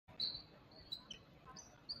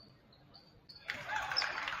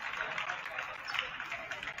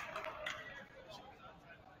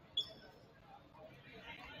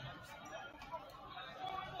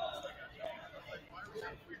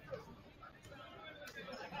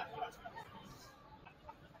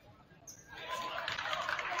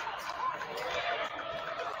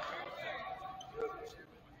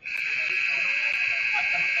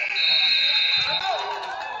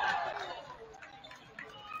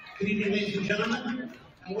Good evening, ladies and gentlemen,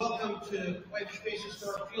 and welcome to Whitefish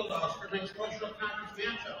Historic Fieldhouse for tonight's cultural conference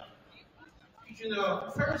matchup, featuring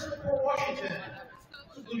the Pirates of Port Washington,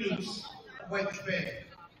 the Blue Dukes of Whitefish Bay.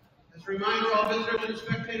 As a reminder, all visitors and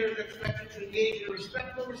spectators are expected to engage in a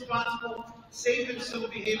respectful, responsible, safe, and civil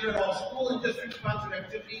behavior at all school and district-sponsored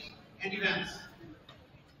activities and events.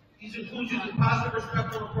 These include using positive,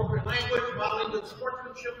 respectful, and appropriate language, modeling good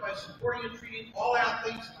sportsmanship by supporting and treating all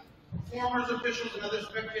athletes, performers, officials, and other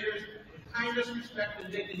spectators with kindness, respect, and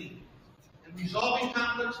dignity, and resolving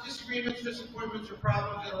conflicts, disagreements, disappointments, or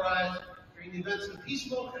problems that arise during the events in a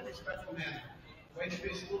peaceful and respectful manner. The Whitefish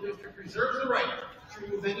Bay School District reserves the right to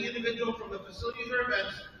remove any individual from the facilities or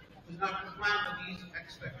events who does not comply with these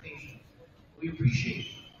expectations. We appreciate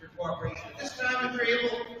your cooperation. At this time, if you're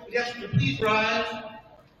able, we ask you to please rise,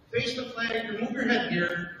 face the flag, remove your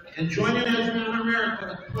headgear, and join in as we honor America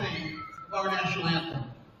with the playing of our national anthem.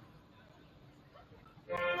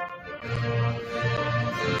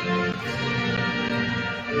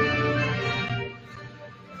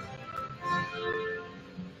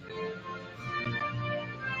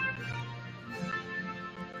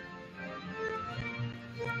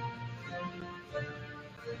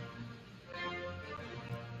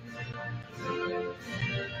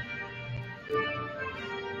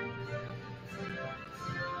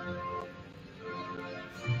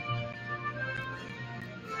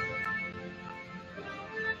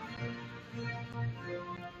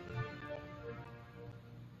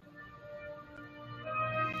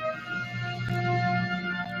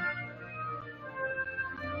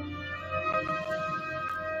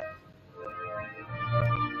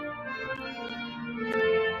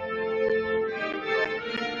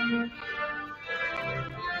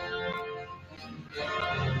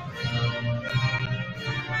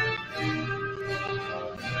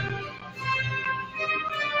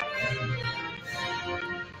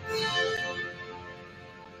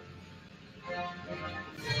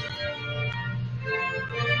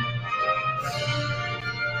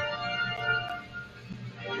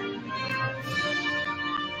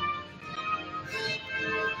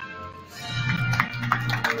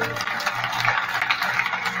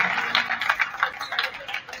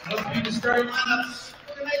 Starting lineups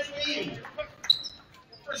for tonight's game.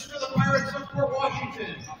 First for the Pirates of Port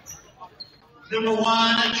Washington. Number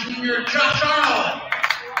 1, junior Josh Arnold.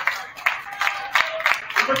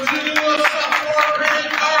 Number 2, sophomore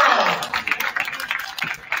Brandon Carl.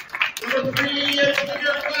 Number 3,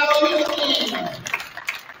 junior Kyle Wilkie.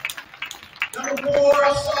 Number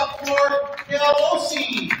 4, sophomore Dale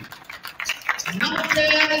Ossie. Number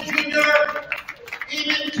 10, junior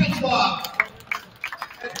Eamon Tetzloff.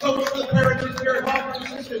 Head coach for the Pirates is Gary Hawkins,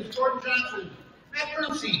 assistants Gordon Johnson, Matt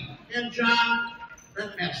Brucey, and John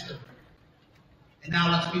Brentmaster. And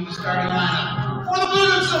now let's meet the starting lineup for the Blue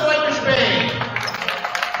Dukes of Whitefish Bay.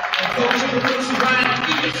 Head coach for the Blues is Ryan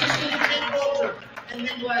Keith, assistant Jake Bolter and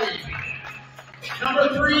Nick Lay. Number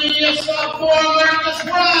 3, sophomore Marcus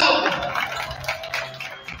Brown.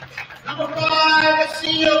 Number 5,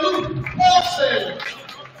 senior Luke Wilson.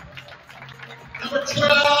 Number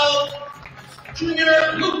 12,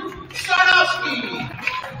 junior Luke Sarnowski.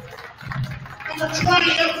 Number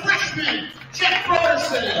 20, a freshman, Jeff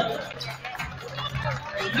Broderson.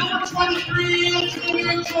 And number 23,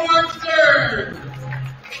 junior George Stern.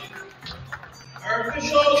 Our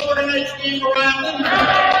officials for tonight's game are Ryan Lindbergh,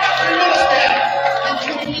 Terry Middlestaff, and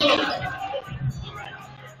Jimmy Miller.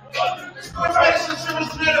 Sports medicine service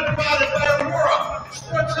tonight are provided by Aurora.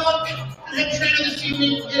 Sports health and head trainer this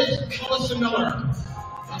evening is Melissa Miller.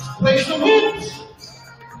 Let's play some hoops.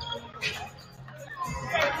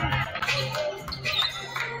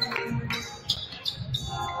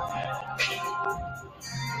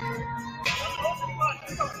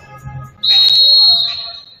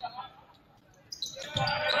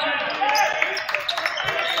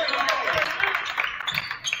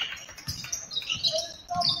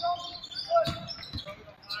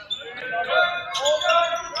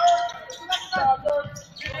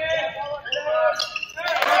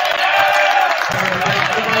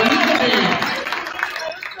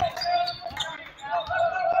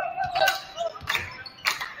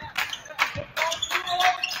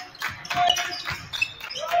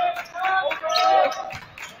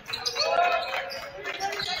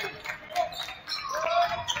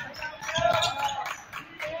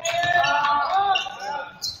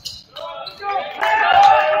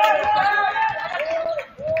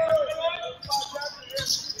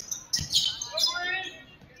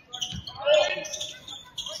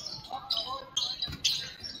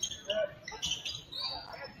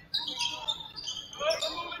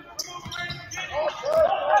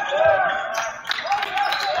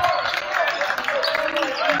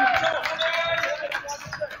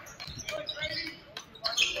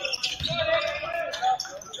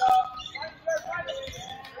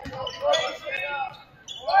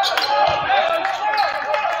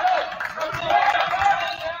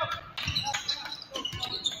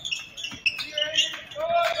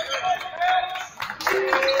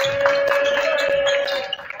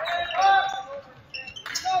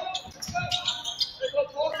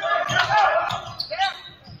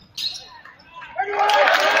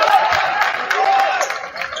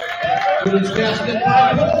 Women's basket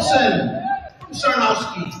by Wilson from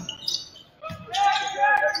Sarnowski.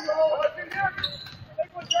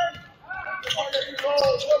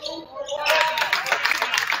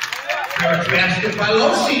 First basket by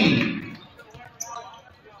Losi.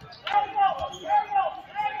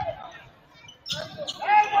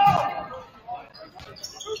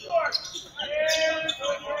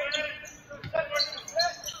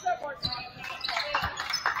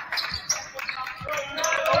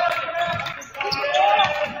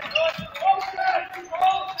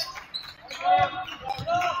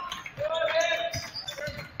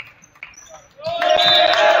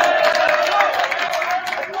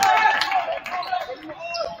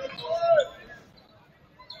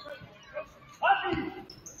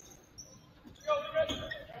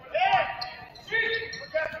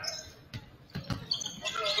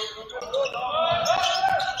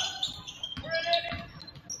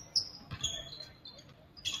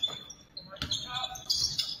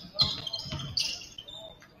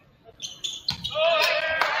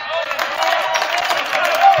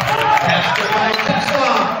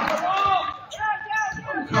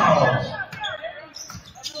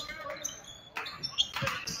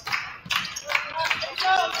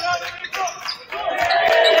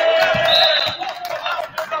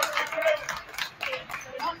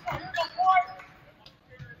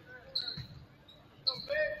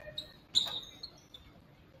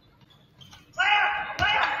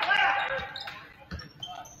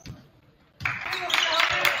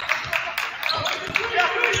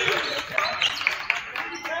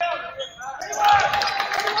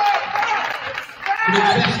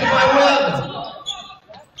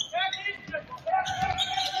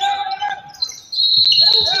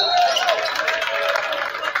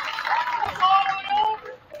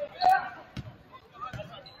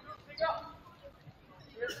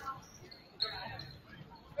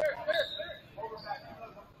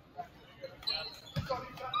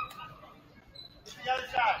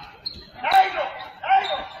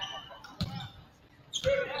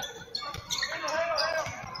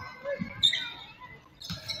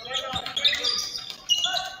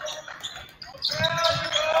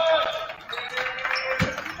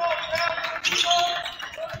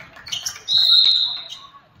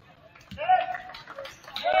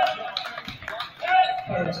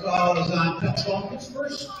 Foul is on Petrovic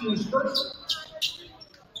first, team's first.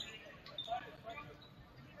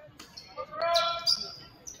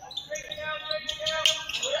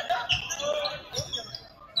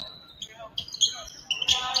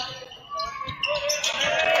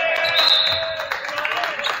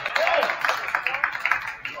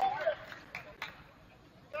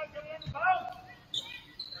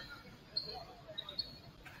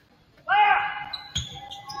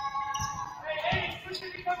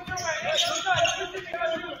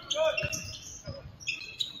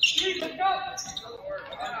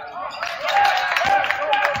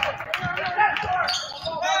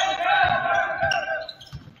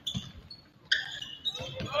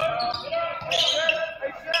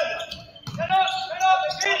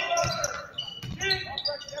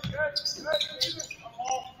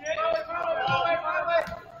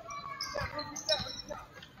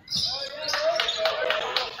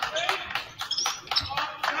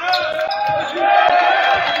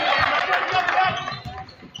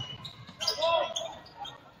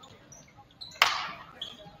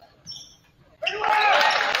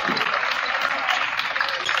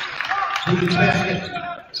 Women's basket,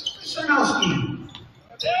 Sarnowski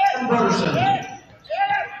from Brotherson.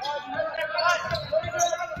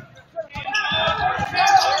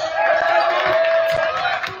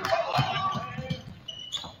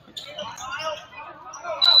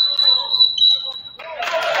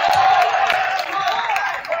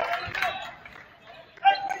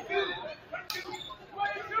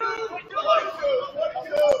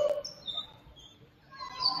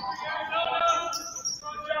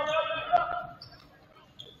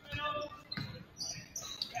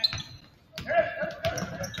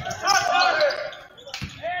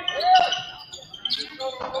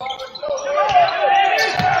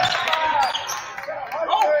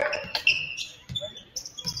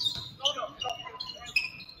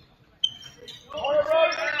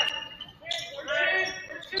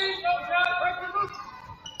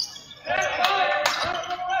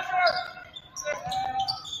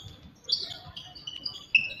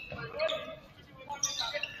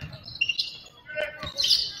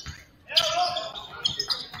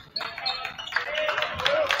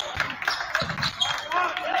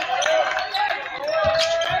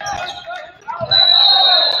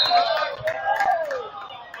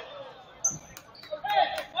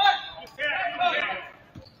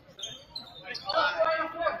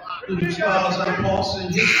 Luke's fouls on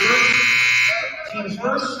Paulson, his first, team's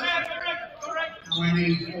first. Now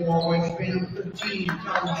waiting for Whitefish band number 13,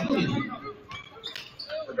 Calvin Julian.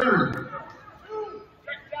 Return.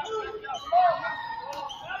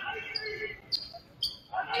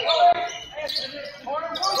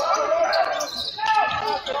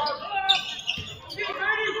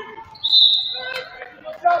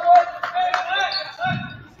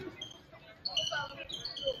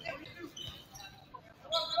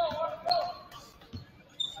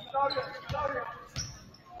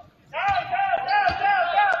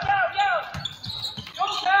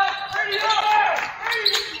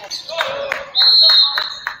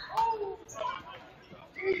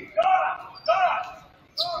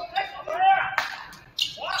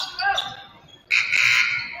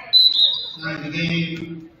 The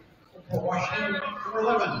game for Washington, number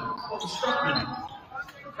 11, Colton Struckman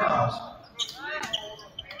for Carls.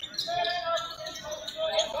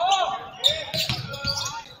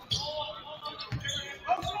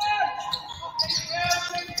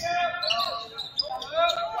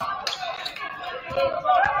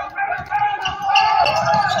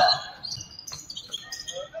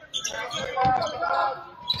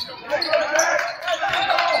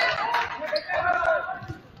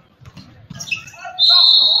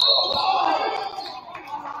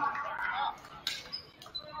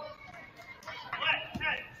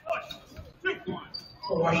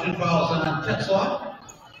 Washington fouls on Tetzlaw.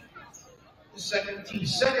 The second, team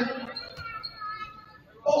second.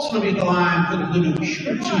 Also going to be at the line for the Blue Duke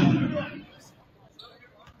shooter 2.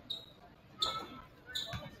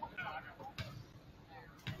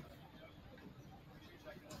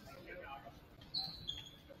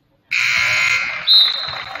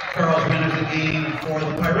 Carls managed the game for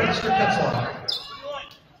the Pirates for Tetzlaw.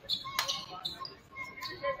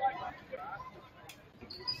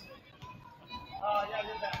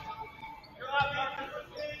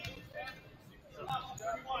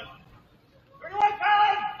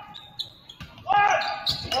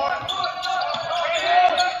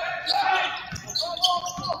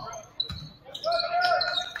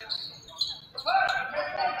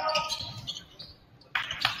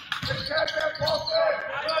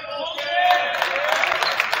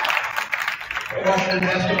 Washington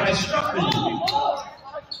has to by Struckman.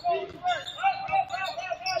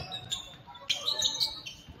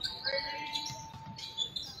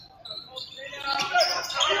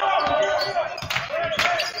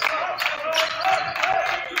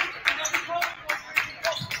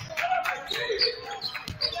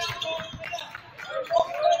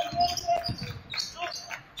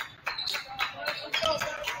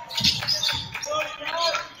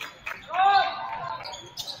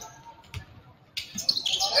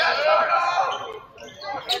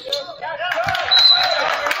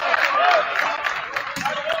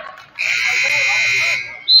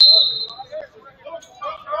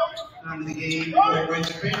 On the game,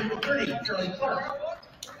 Whitefish band number 30, Charlie Clark.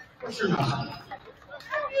 What's your number?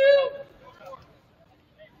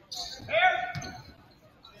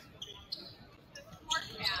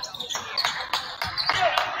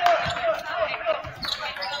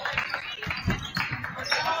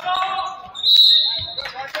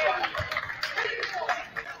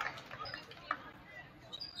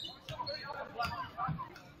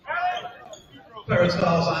 Pirates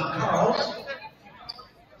fouls on Carls.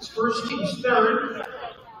 His first, team's third.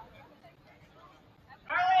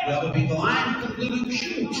 That will be the line for the Blue Duke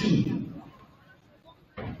shooting 2.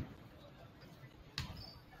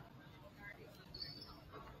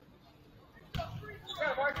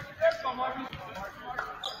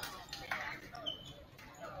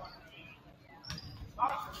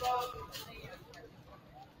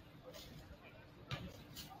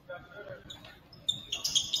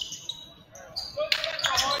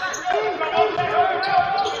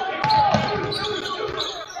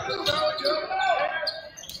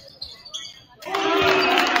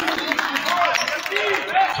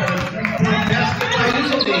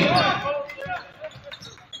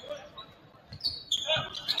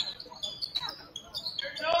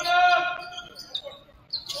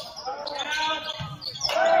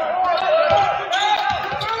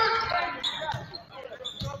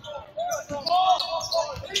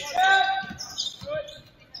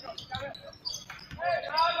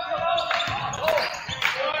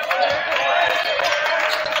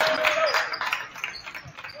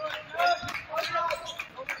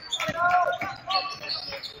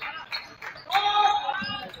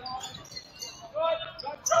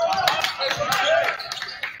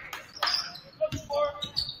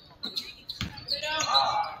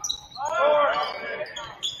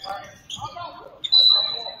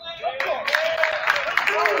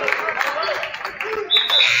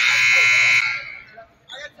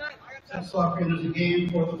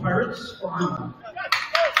 Pirates for Arnold.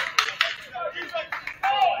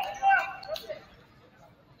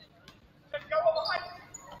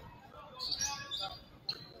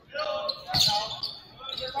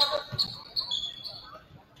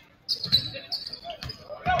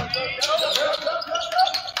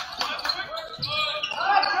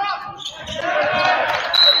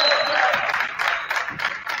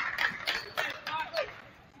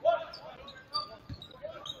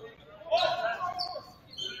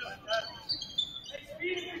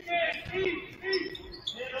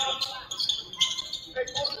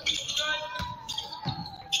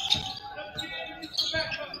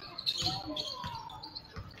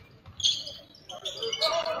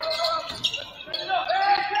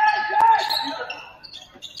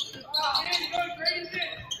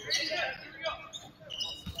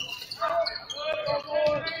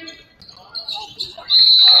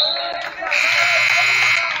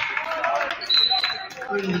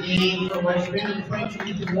 In the game for West Bend, French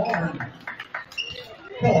Ethan Walden.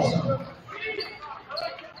 Paulson.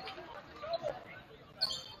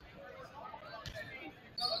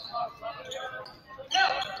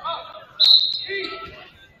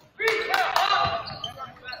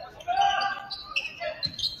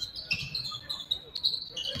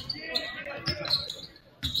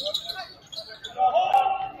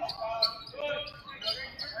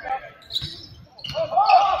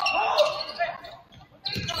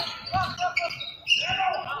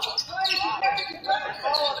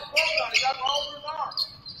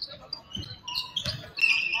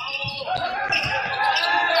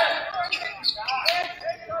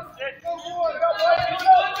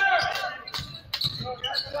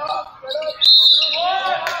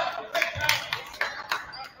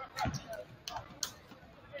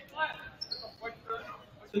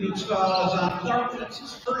 Luke's foul is on Clark. That's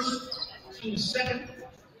his first, team's second.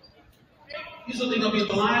 Usually they'll be at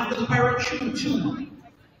the line for the Pirates, shooting 2.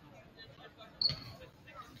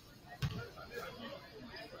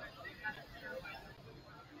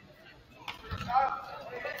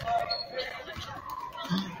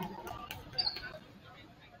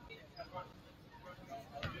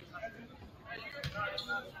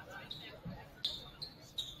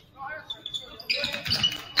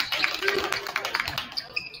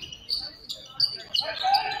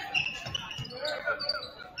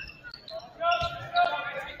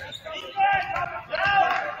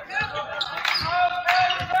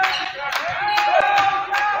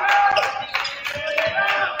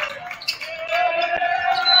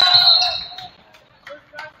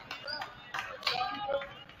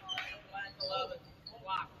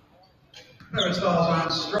 Pirates falls on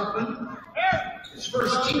Struckman. His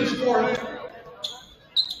first, team's 4th.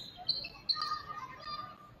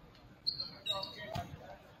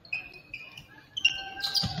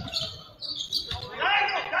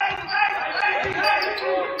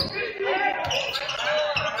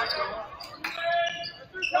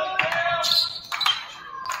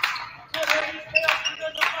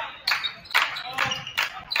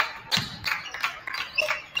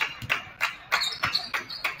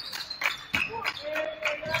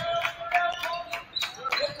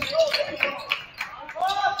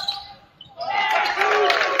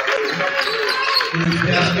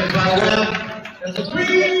 Basket by Webb. That's a 3.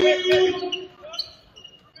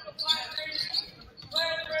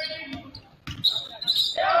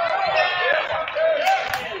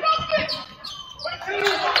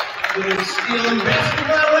 Good stealing basket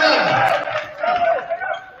by Webb.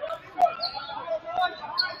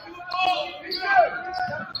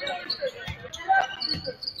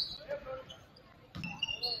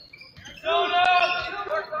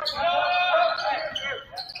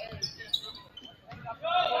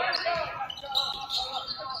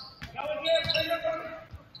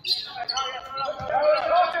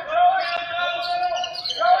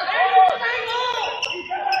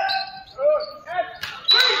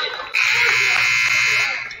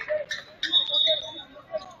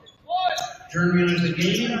 German is the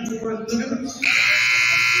game for the Nuggets.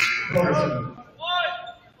 Robertson.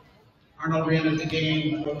 Arnold ran as the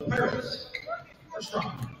game for the Pirates. For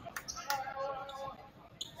Strong.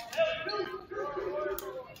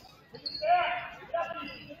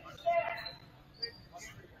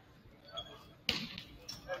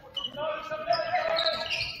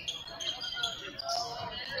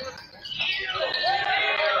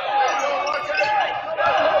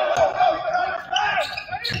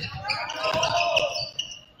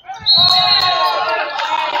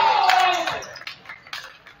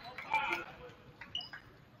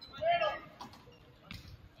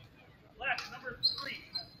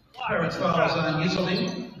 Pirates fouls on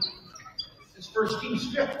Usually. His first,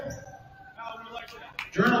 team's 5th.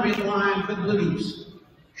 Jordan will be at the line for the Blues.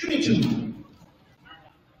 Shooting 2.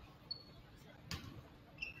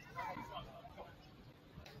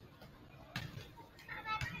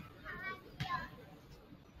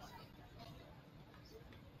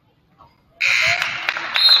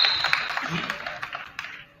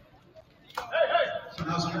 So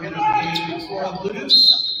now some beginners of the game for the Blues.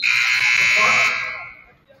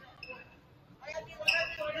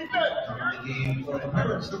 The game for the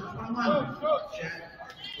Pirates, number 21. Jack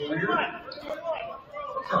Warrior.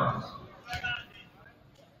 Charles.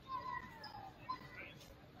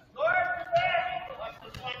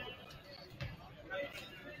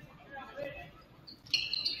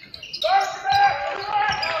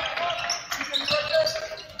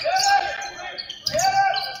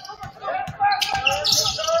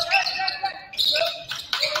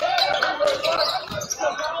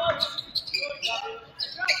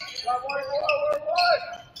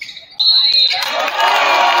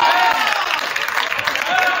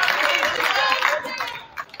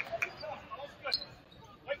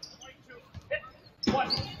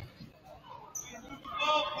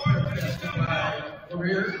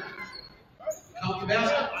 Warrior. Count the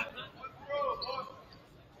basket.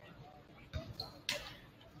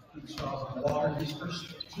 He saw the water his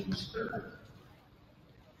first team's third.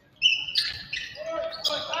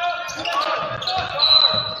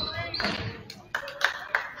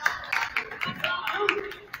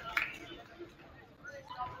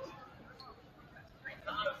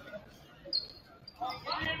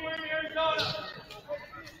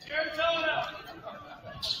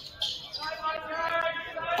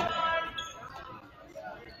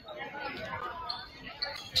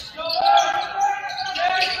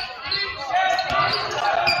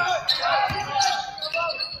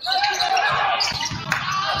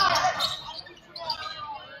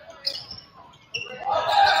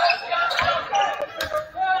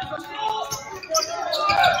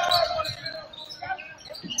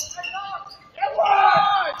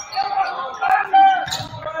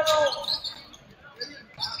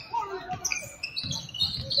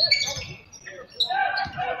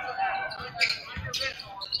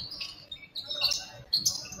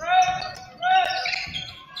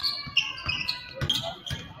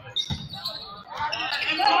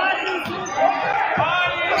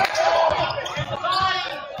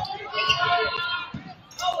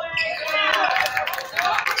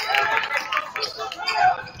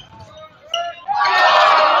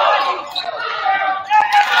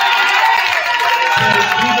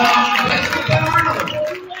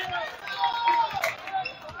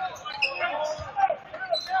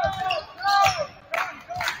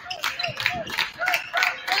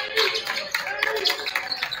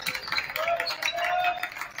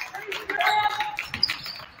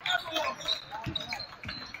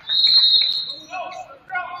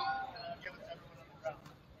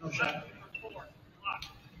 No shot.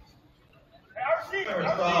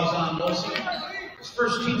 Pirates fouls on Wilson. His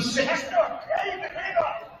first team 6.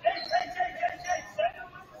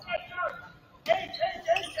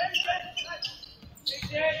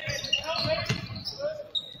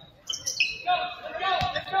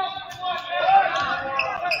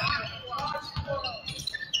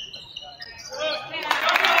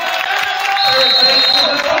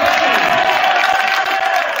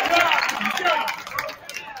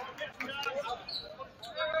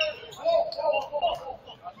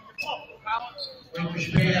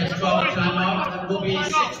 Whitefish Bay has 12 timeout. That will be a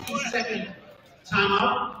 60-second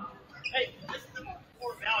timeout.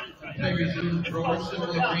 Tigers and Robertson will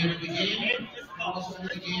agree to the game. Also in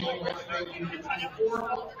the game, Whitefish Bay will be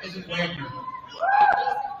 24 as in Wagner.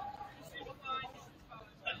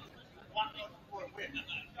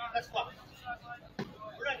 That's what.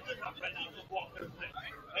 We're not good enough right now to walk through things,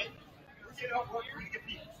 right? We're getting up, we're going to get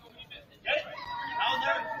beat. Okay? Down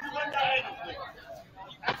there, we run diagonal, please.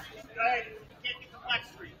 Diagonal. You can't get the flex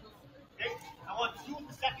street. Okay? I want 2 of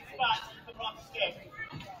the second spots to come off the stage.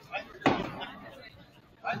 Right?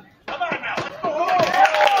 Right? Come on now, let's go.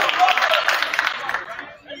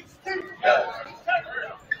 Hey, Steve, go.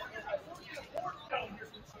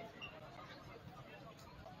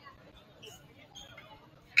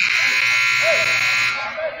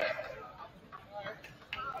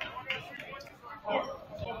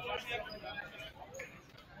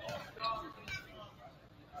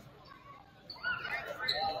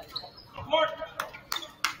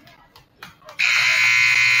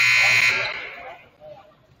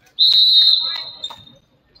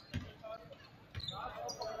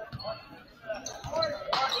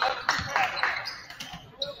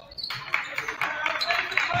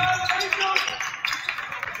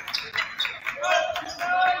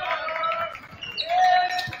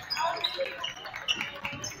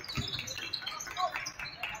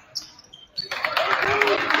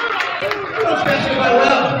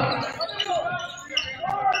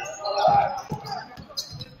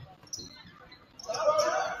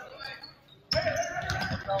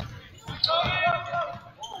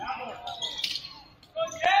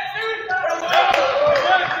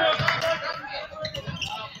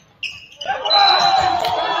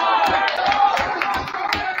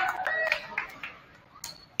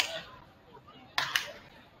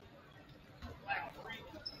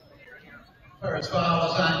 Pirates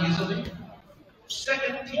foul is on easily.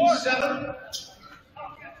 Second, team 7.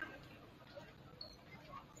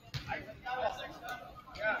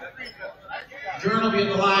 Jordan will be at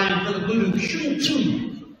the line for the Blue Dukes, shooting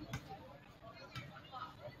 2.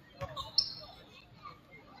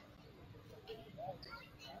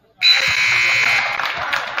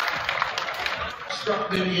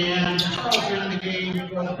 Struck Vivian. Charles in the game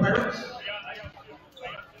for the Pirates.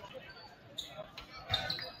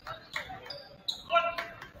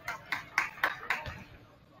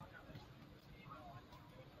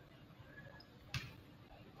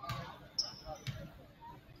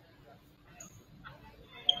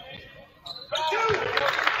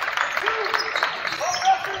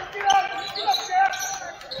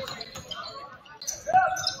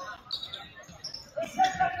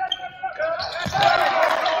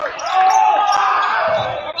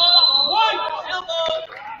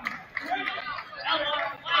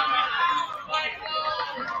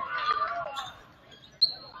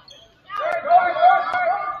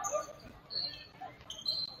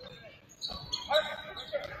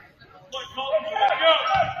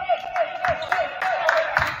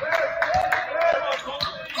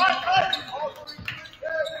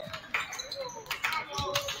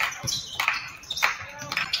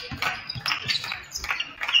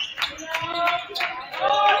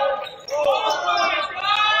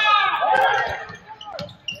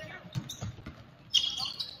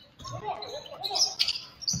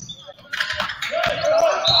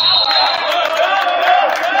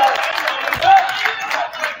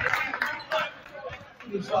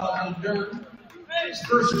 His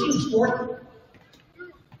first team sport.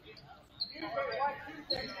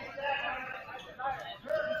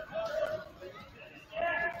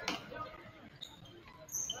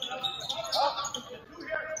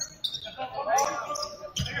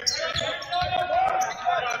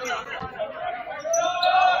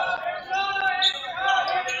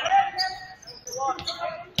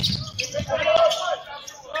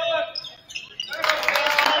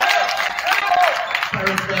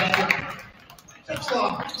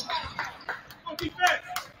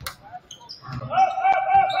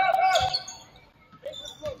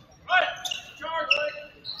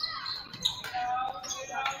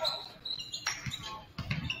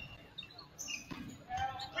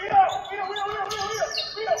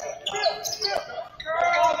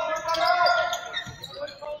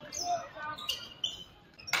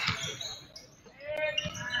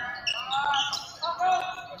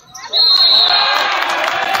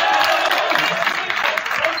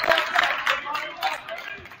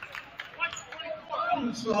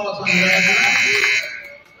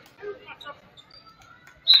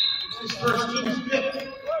 His first team's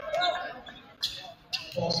 5th.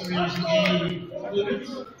 Also in the game, Blue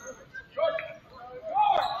Dukes.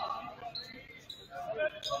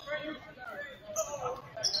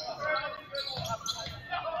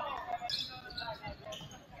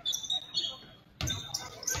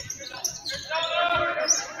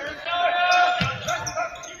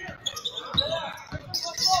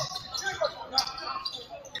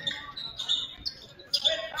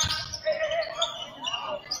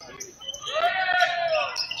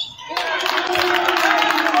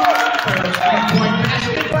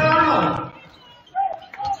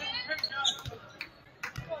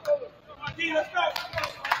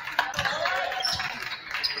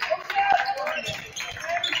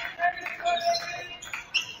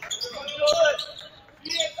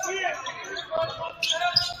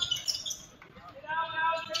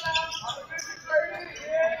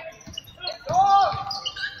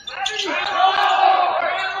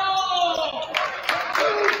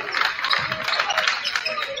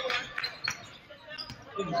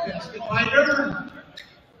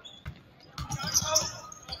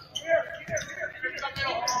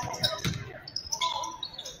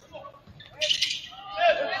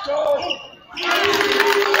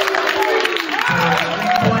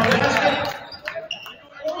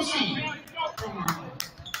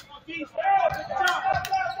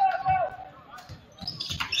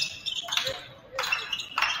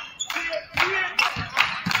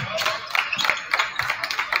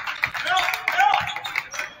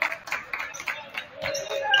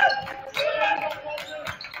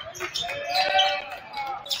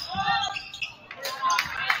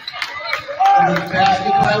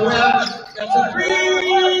 Basket by Webb. That's a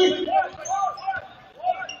 3.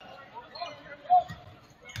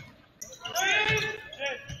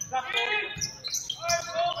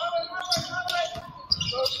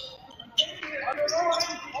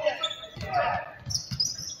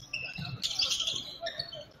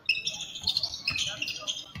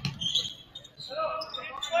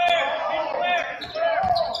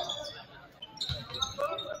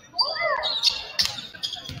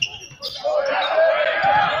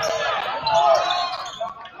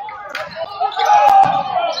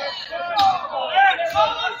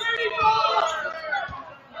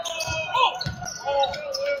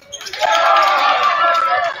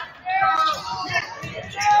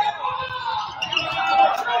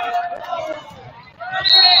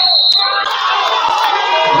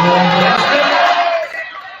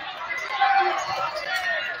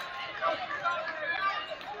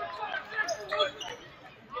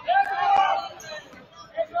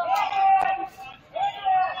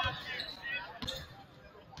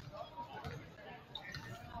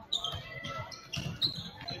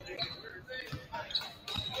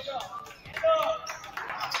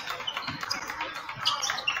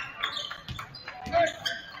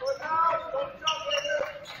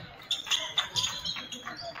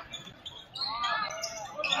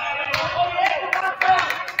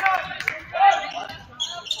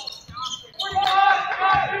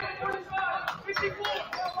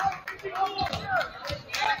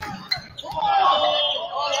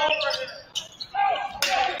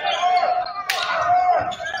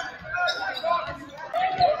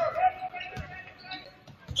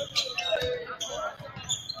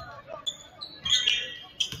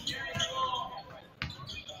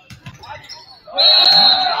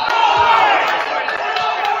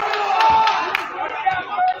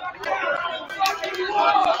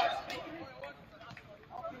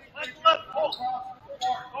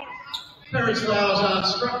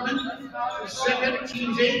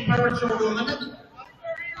 over the limit.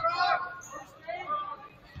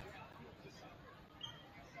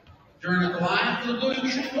 During the Goliath, the Blue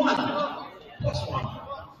Deuce shoot 1, +1.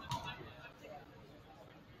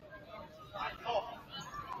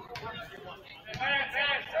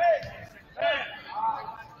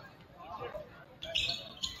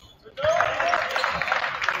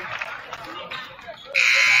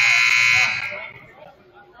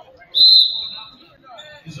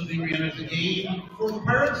 This will be re-enters the game for the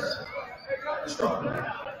Pirates. Stroke.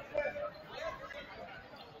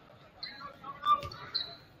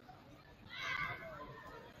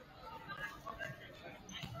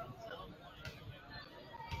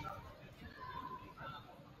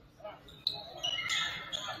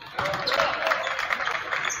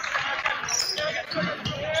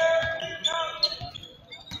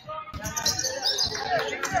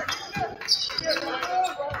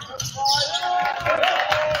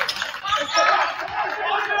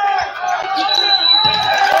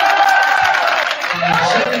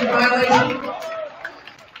 Second violation.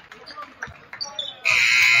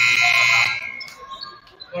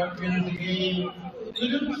 Clark enters the game for the Blue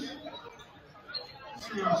Deuce.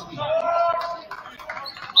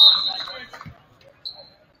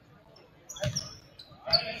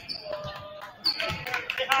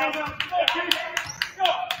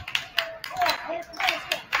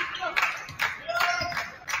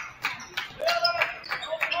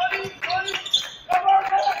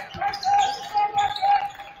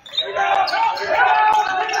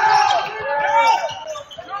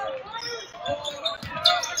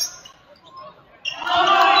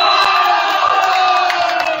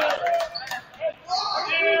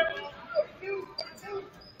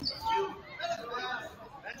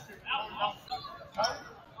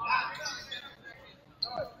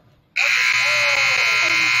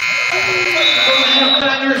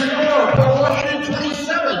 Halftime score, Paul Washington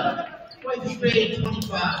 27, Whitefish Bay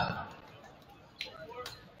 25.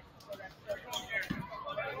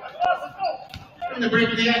 From the break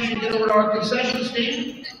of the action, get over to our concession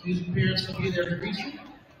stand. These parents will be there to greet you.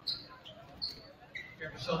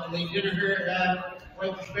 Grab yourself a late dinner here at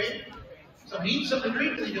Whitefish Bay. Some eat, something to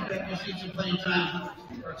drink, and you get back your seats in plenty of time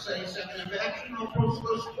for exciting second half action. All folks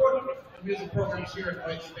go support the music programs here at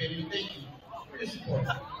Whitefish Bay. We thank you for your support.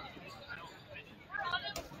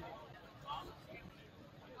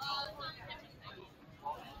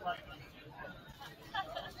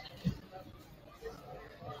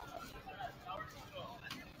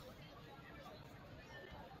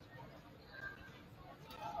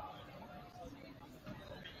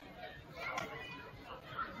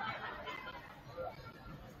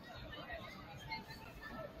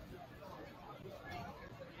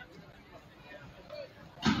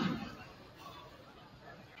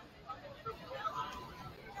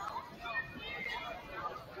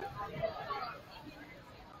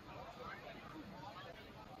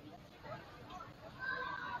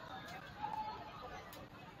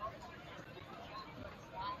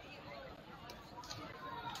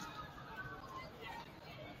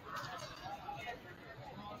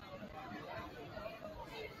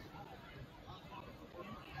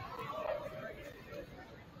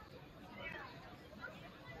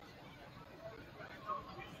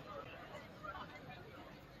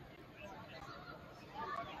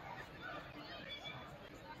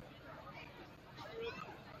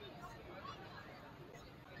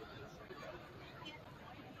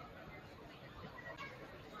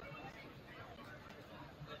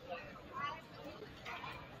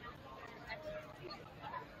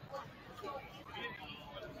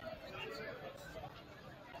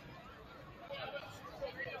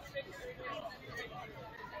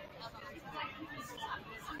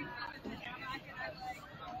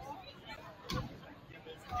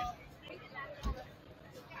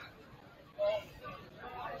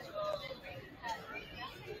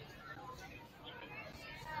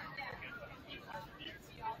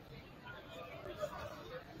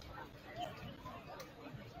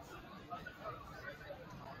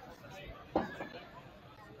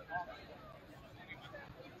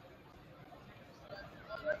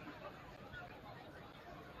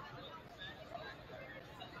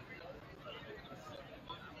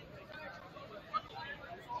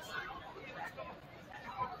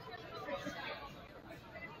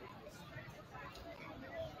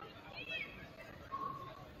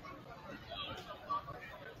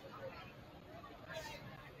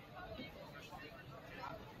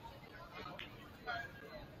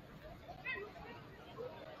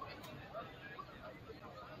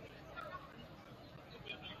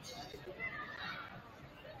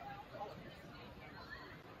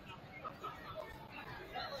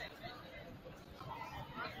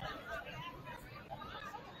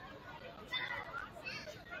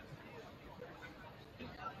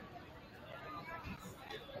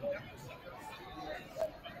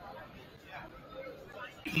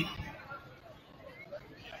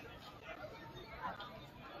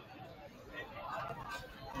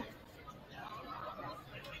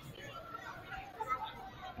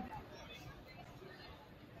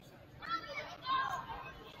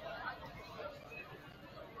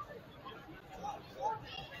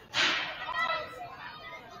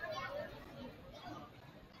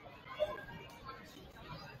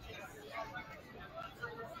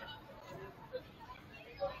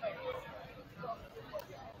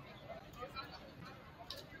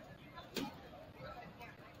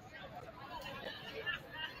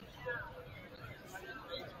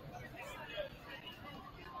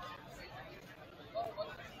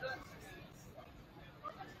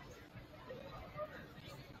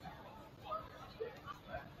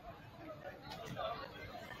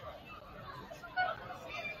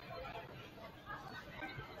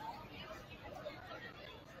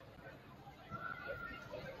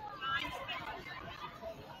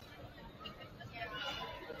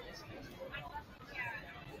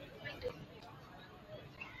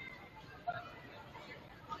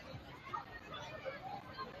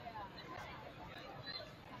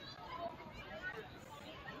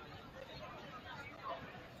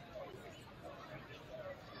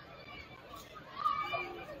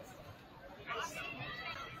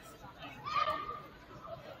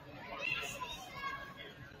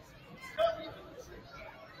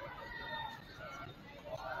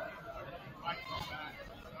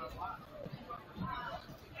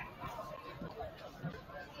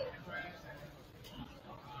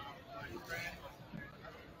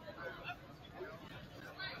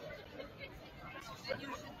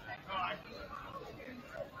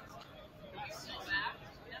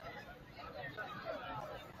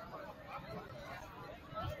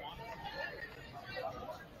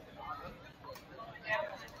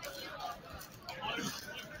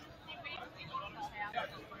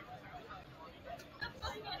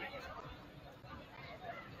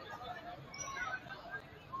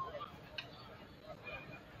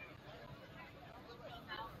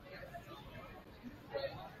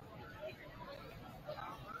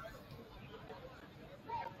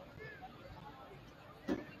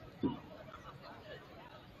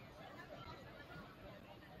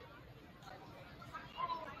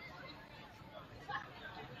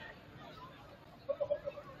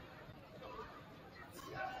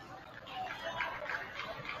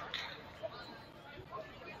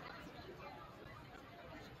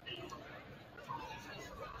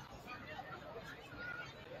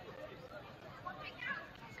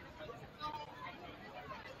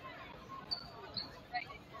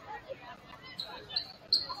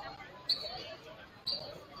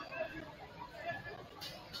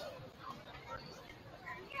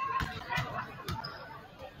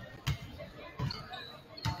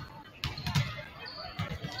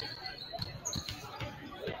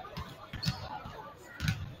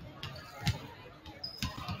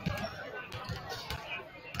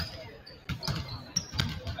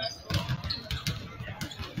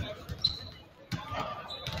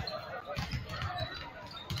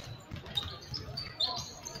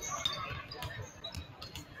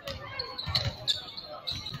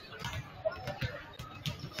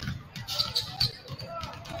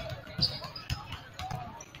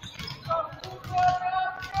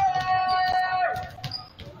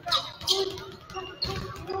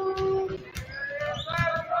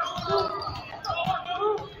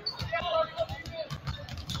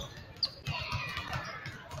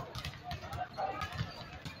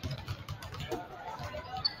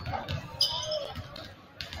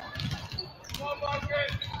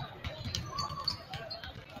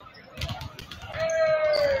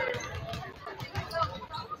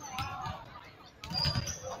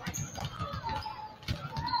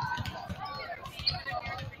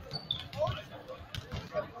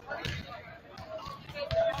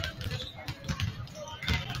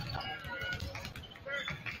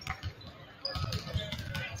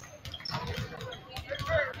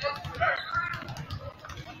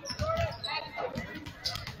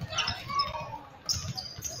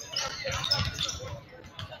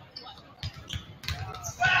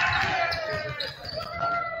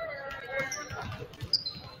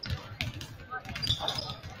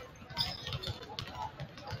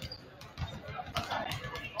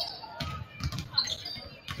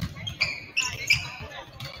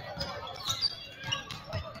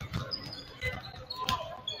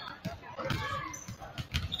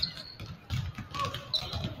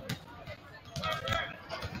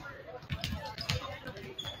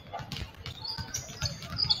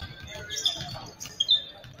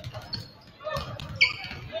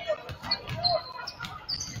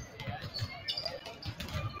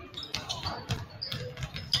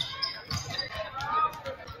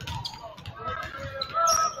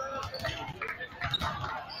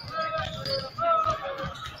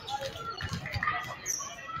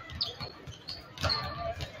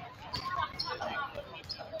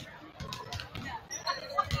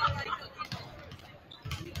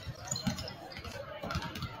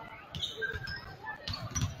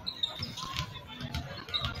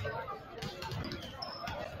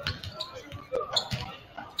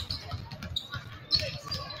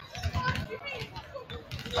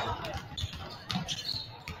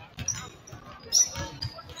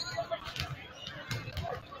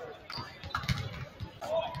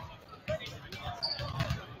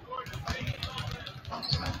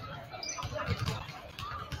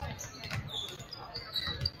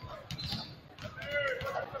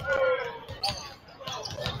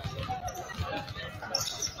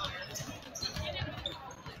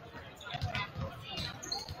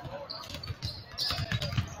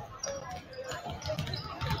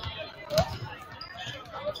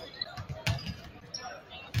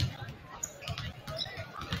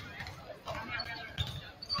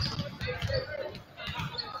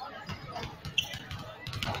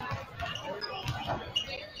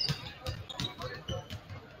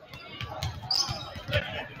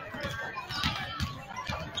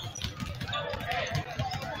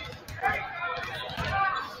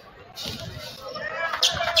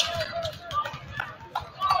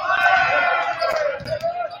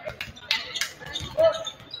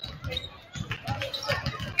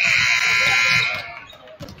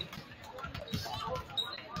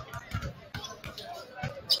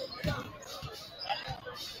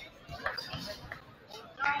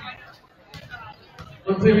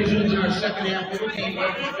 We'll play resumes in our second half. Middle team,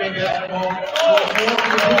 Whitefish Bay basketball.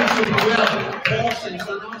 Paulson,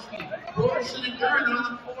 Sarnowski, Roberson, and Durn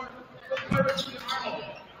on the floor. Pirates and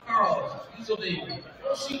Carl, Easelby,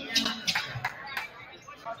 Rossi, and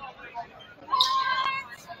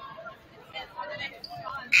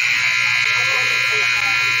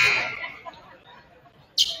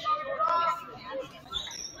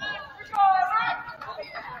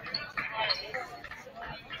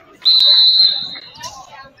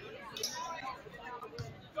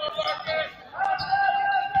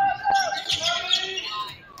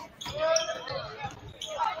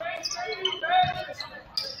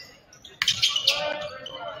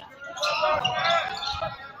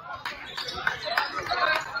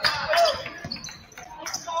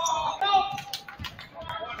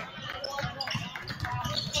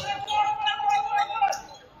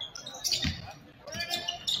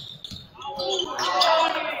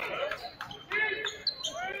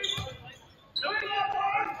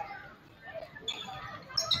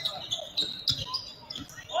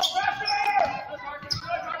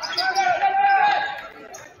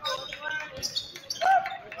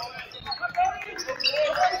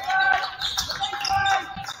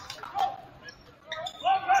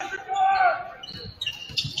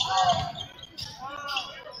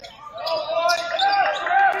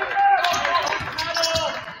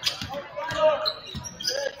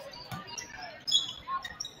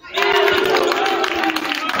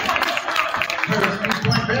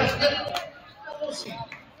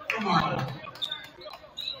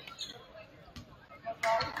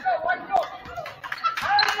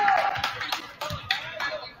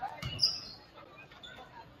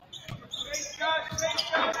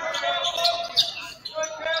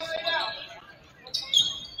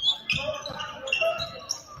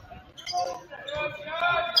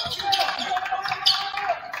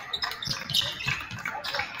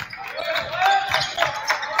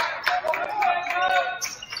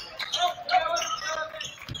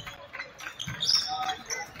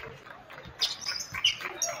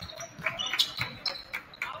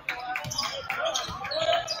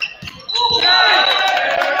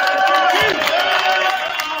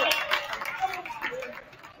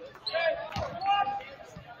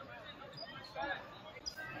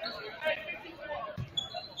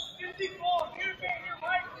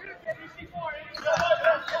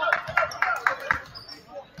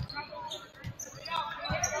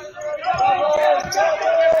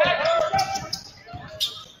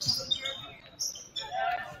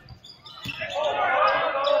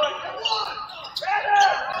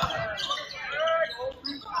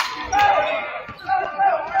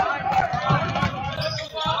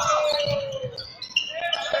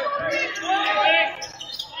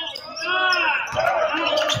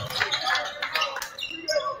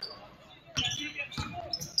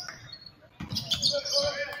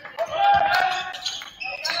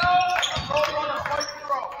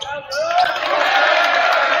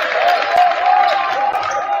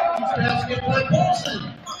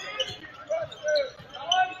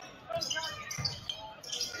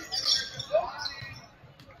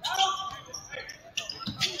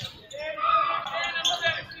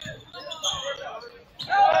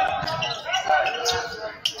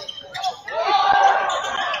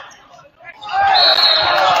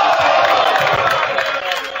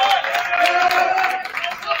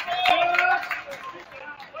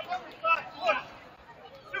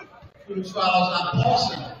Hughes fouls on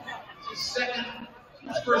Paulson. It's his second,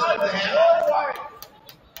 his first of the half.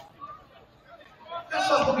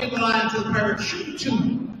 That's all the people line to the Pirates shoot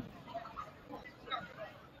two.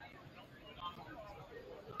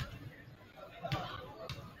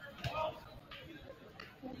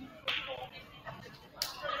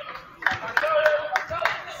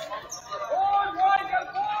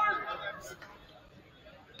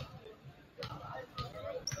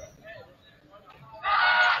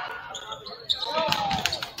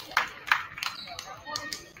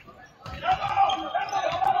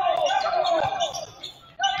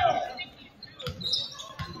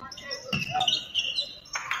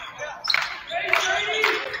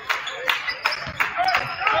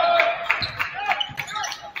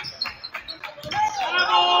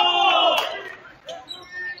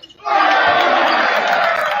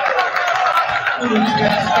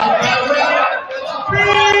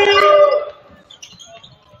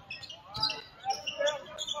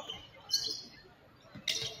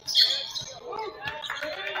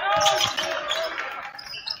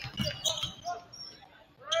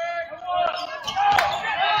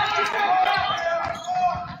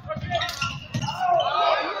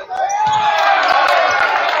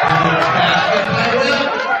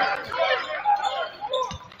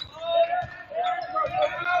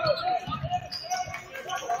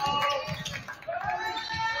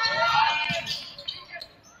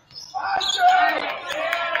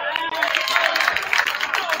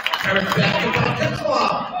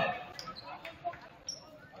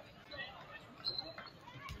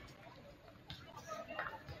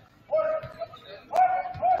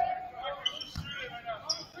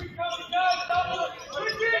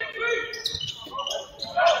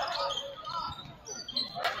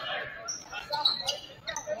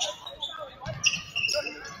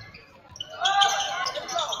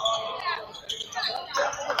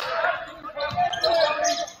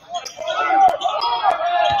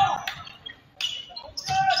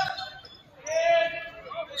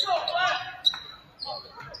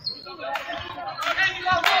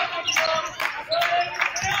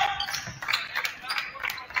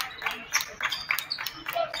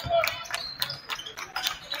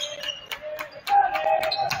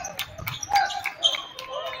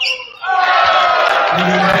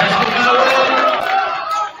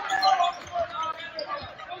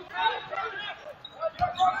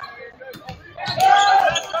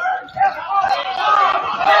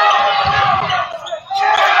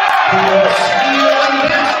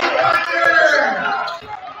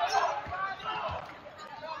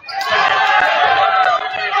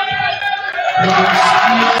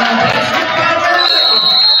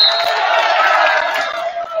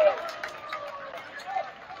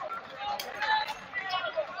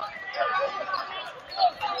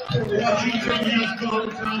 Washington has called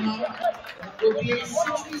a timeout. It will be a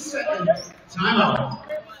 60-second timeout.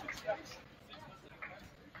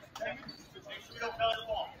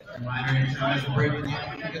 Reminder, anytime there's a break in the game,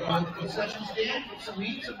 you get on the concession stand, get some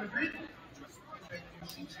meat, some drink.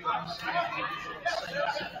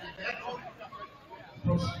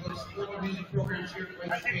 Local music programs here at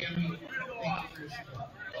Whitefish Family. Thank you for your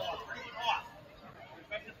support.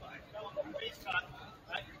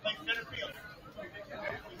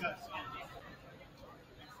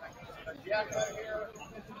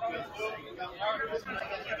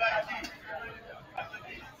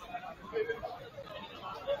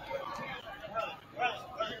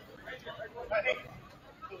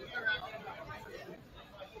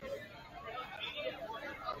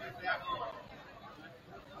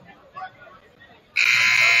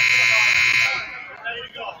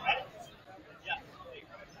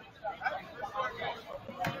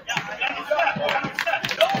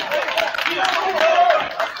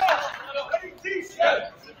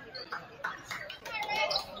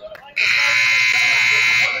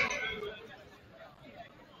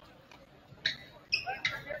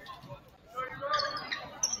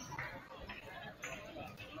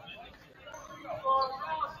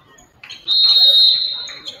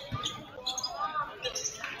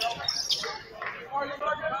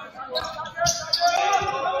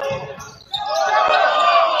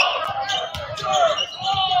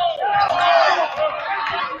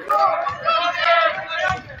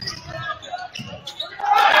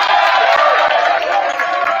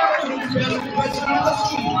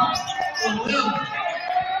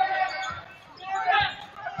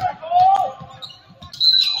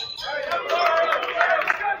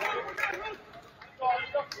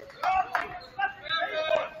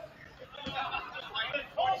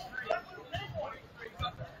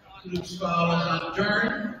 Luke's foul is on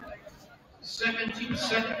turn. Second team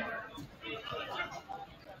second.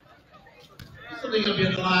 So they're going to be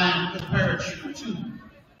in line with parachute 2.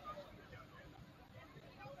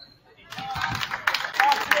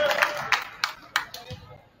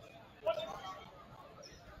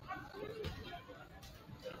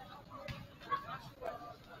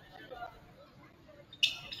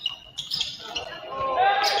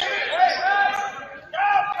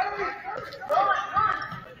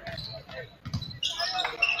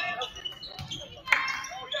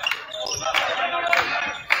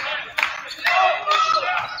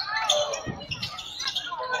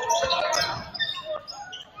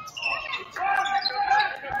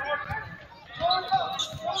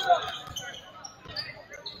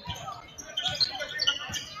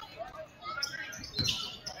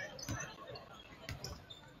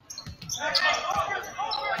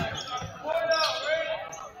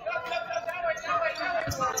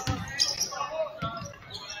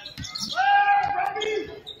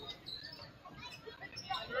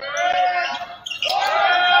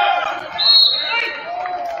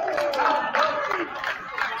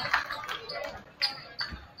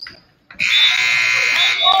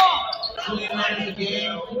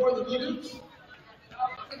 Blue Dukes.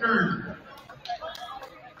 Turn.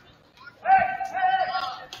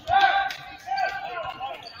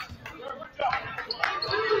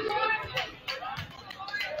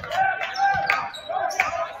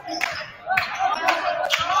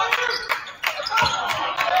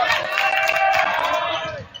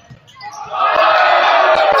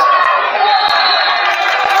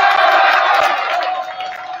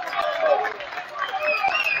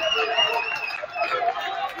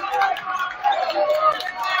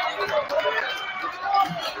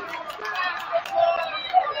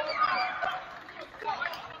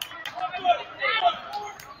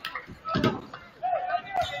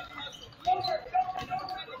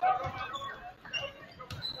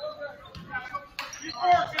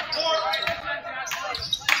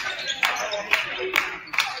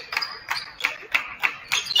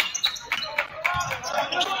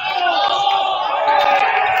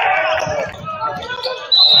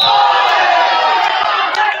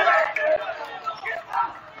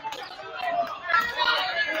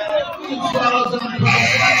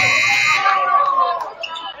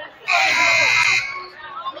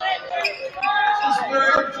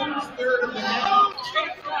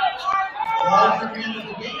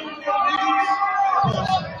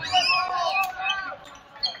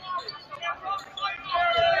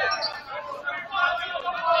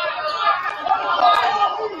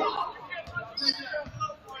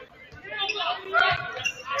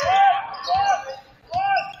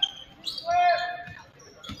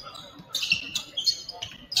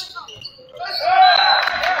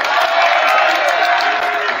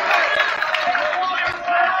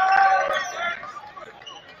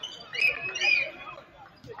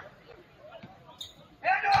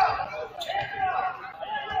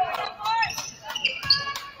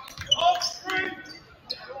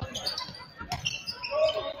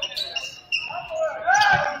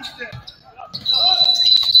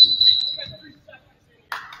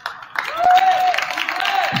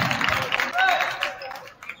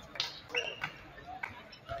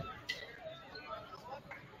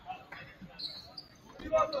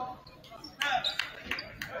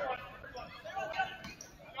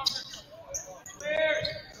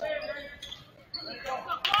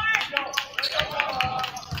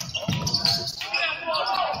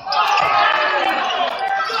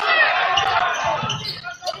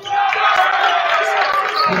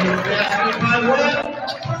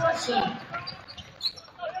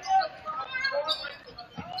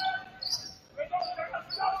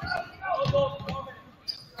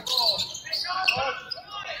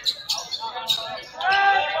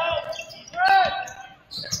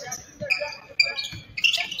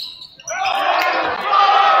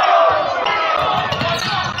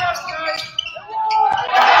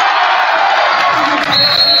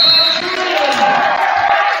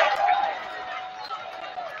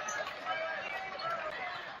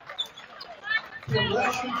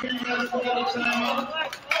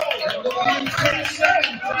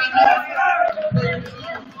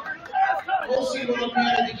 We'll see what will be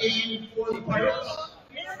at the game for the Pirates.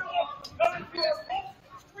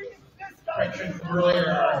 Correction from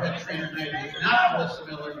earlier, our head trainer tonight is not Melissa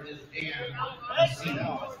Miller, it is Dan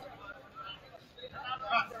Messina.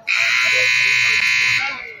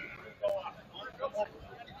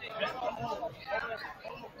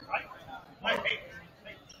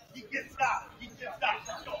 He gets stopped.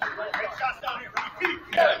 Let's go. Great shots down here. Repeat.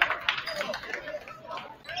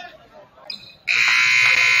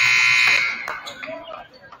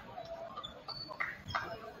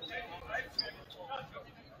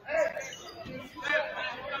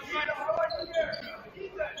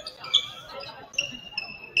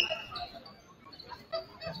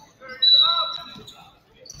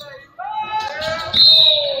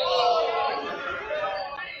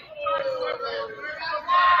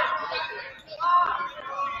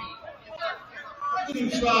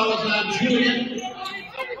 Foul is on Julian.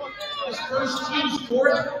 His first team's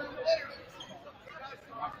fourth.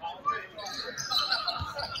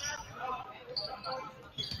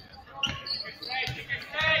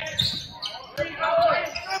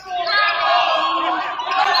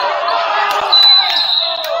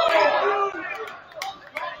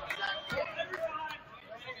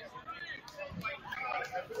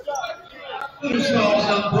 His foul is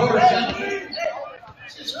on Broderson.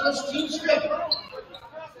 It's his first team's fifth.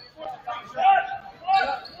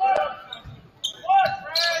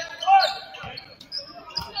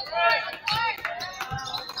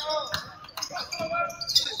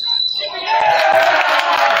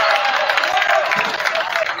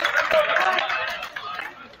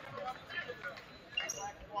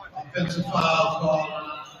 Offensive foul called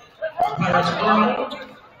Pirates corner.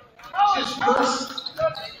 first,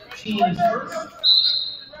 team first.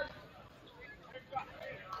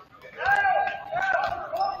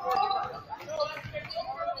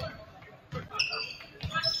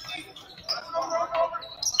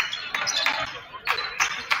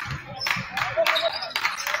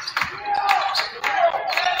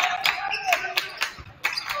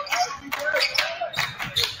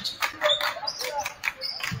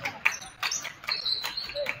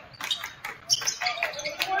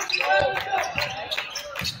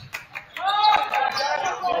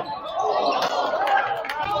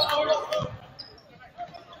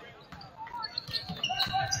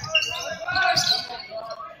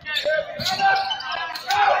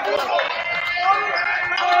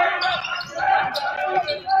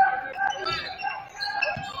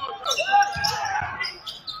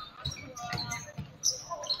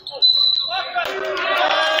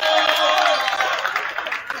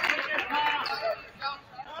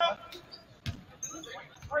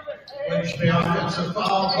 Whitefish offensive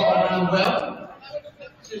foul called on Webb.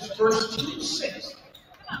 His first team, 6.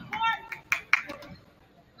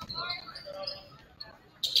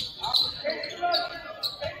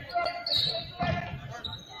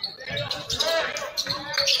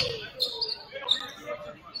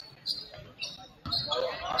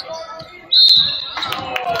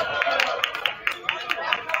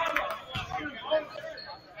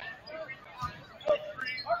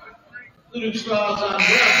 Luke's fouls on Webb.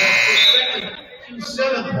 Second, team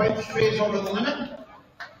 7. Whitefish pays over the limit.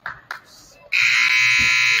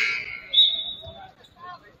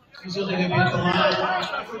 He's only going to be at the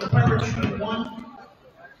line for the Pirates shooting 1.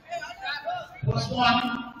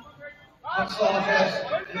 +1. That's all it has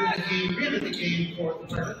entered the game for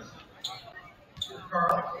the Pirates.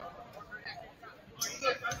 Carl.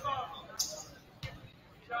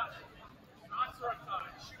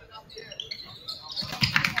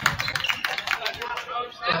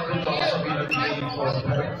 That would also be the game for the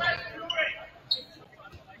Pirates.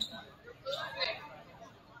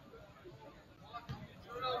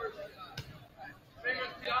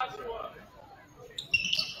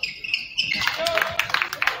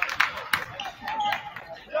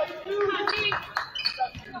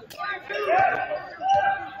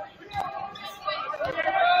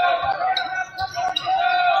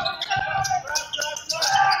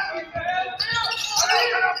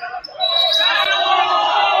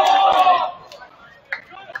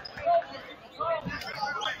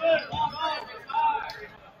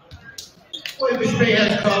 Whitefish Bay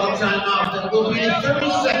has called a timeout. That will be a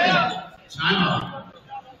 30-second timeout.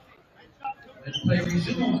 And play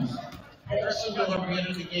resumes. Harrison will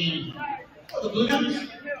re-enter the game for the Blue Jays.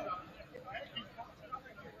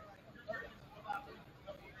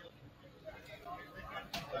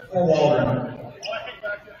 For Waldron.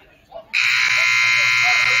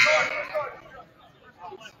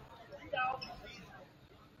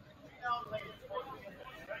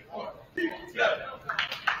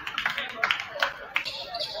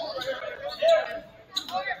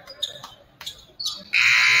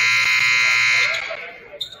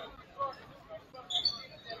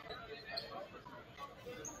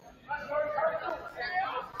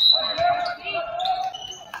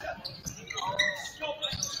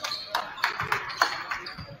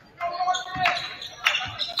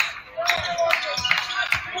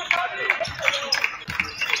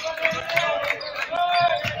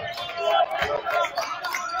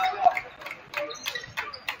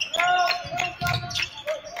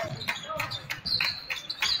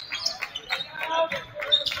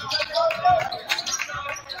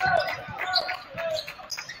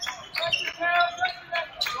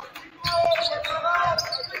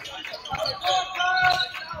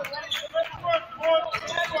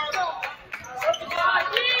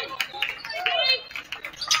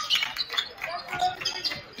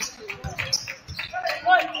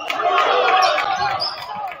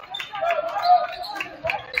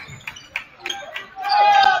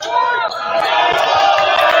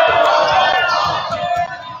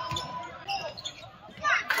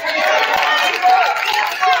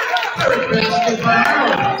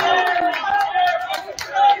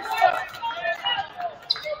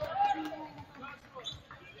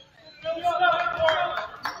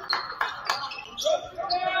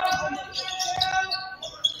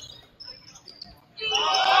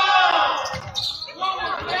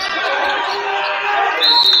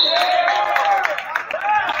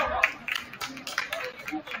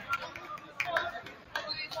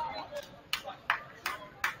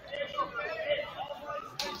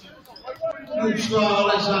 Luke's foul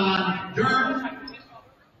is on Durham.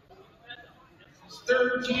 His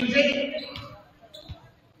third, team 8.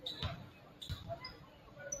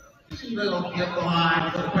 Team that'll be up the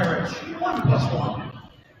line for the Pirates. 1+1.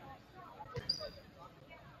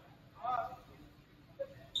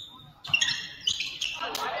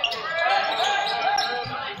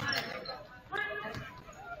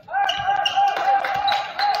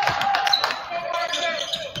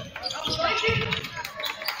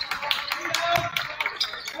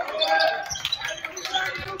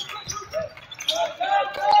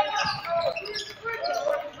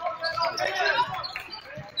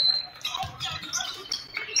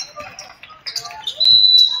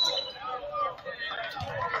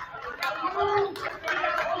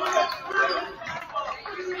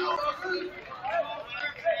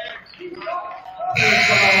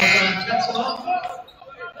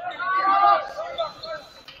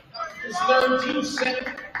 His third team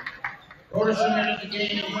set. Roberson entered the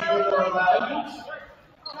game for the Vikings.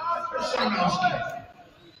 For Samuelski.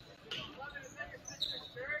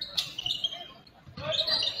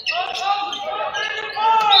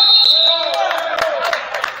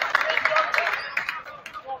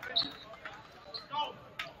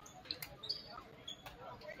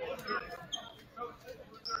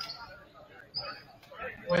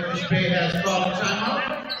 Whitefish Bay has called a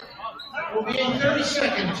timeout. Will be a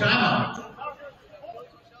 30-second timeout.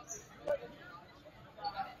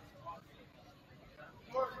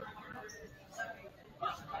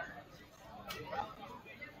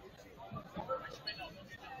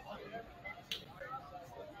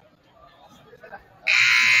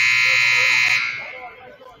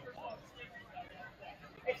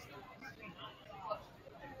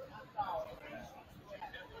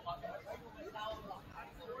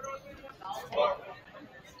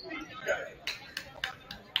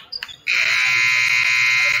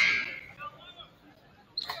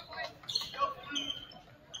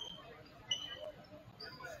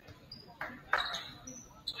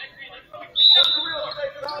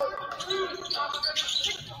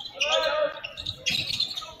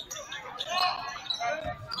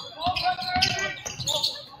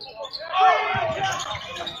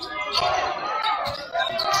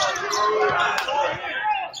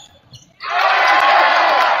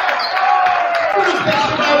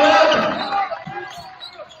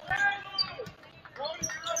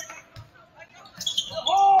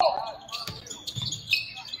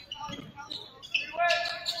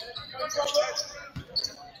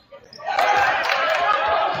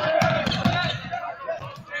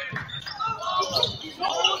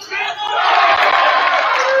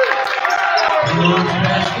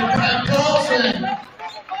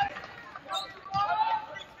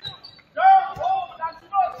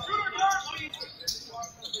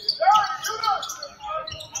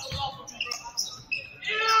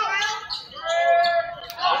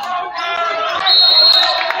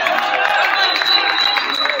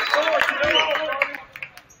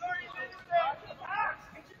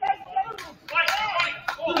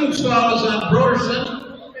 Luke's foul is on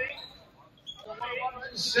Broderson.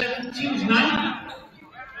 Second team's 9.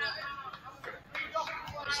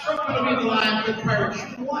 Struck will be the line for the Pirates.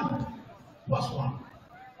 1+1.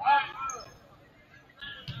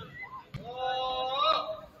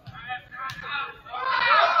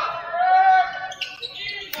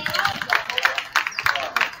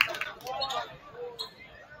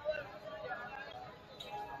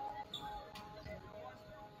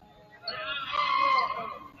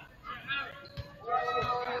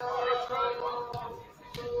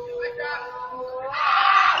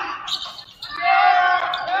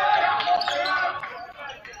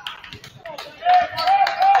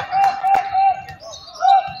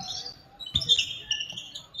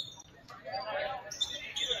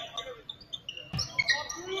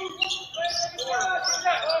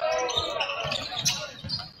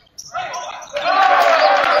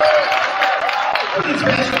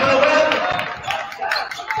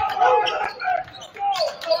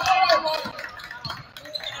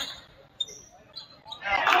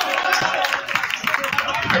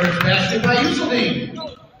 Basket by Usually.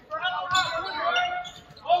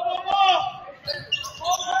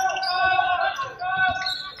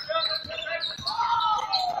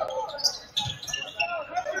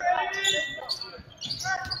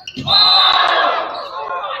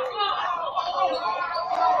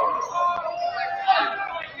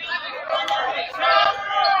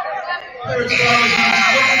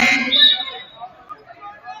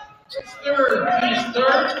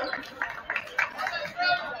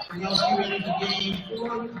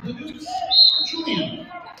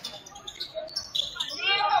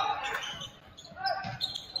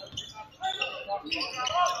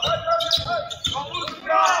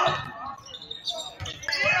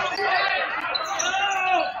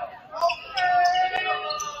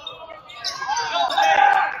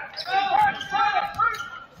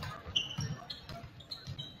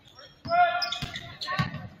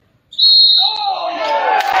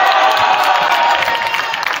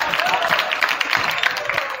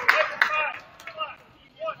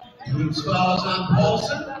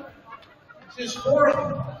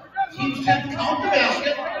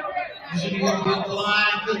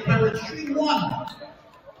 31.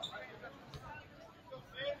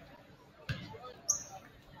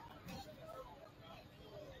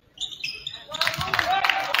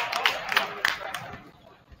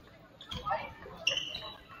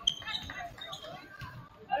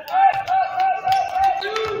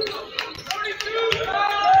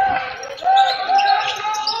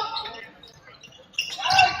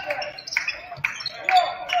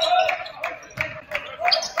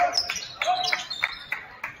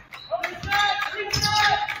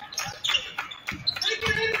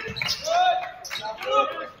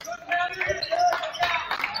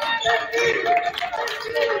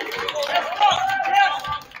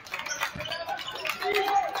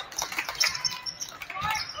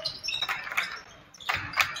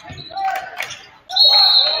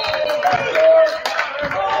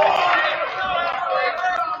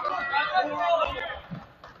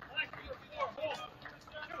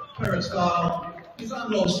 Pirates foul. He's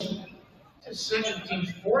on Wilson. His second,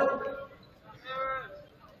 team's fourth.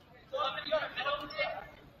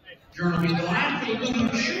 Journal be the line for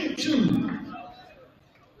the shooting two.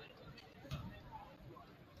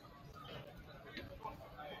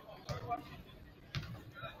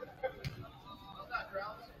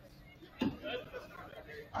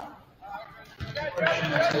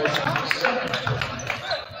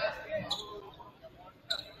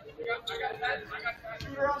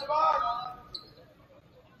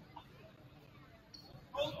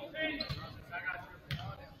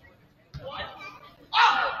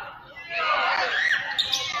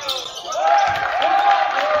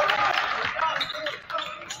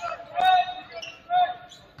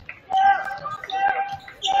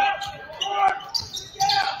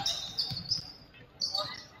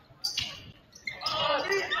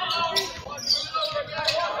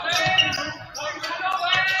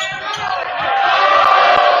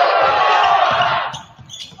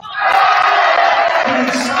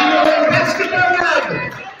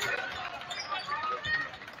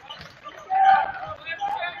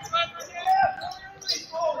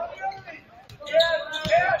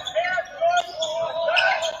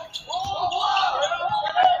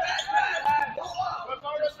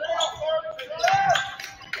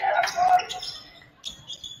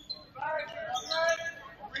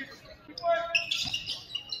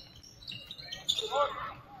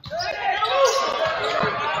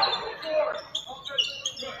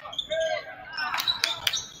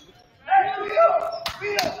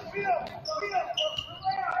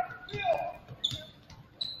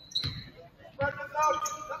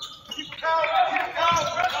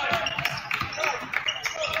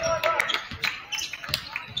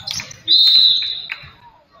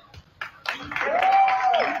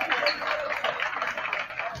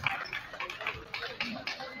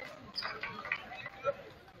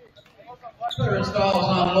 Pirates fouls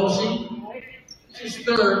on Losi. His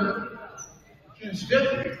third. His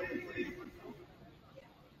fifth.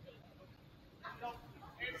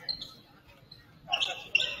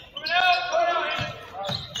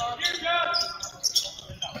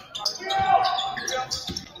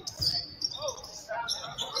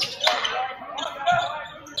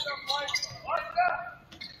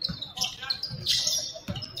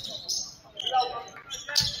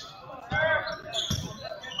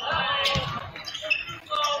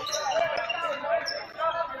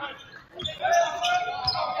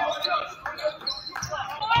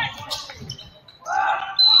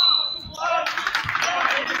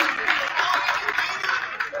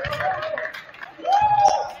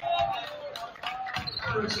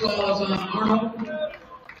 First foul is on Arnold.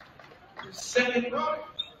 His second,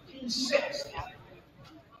 his sixth.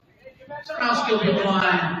 Sarnowski will be the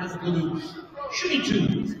line with the Blues. Shooting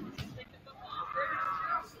two.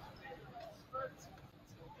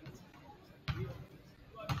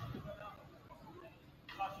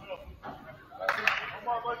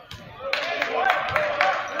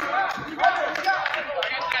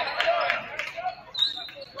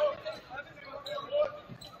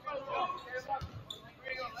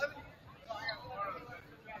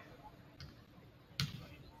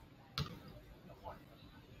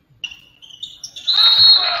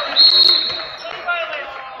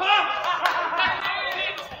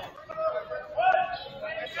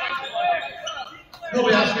 No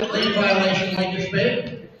basket, lane violation, Lakers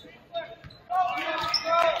Bay.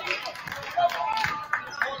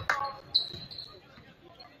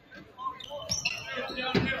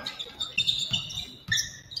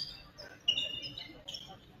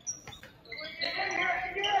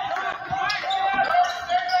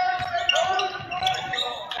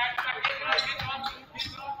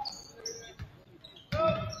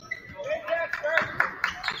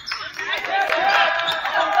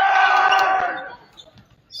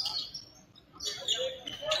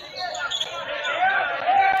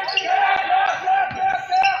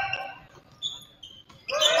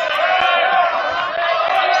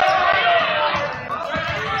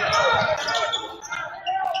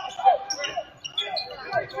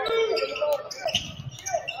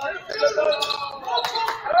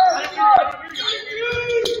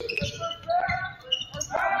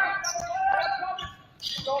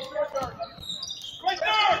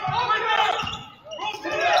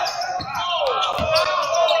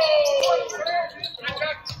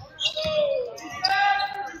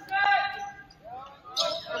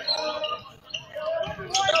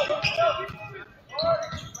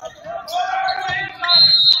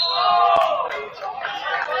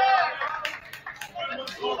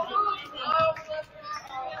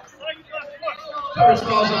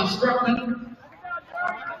 fouls on Struckman.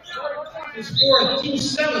 His fourth, team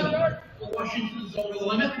 7. Washington is over the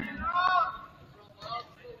limit.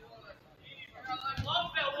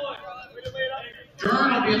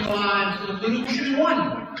 Dern will be at the line for the Blue, shooting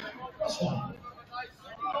 1, +1.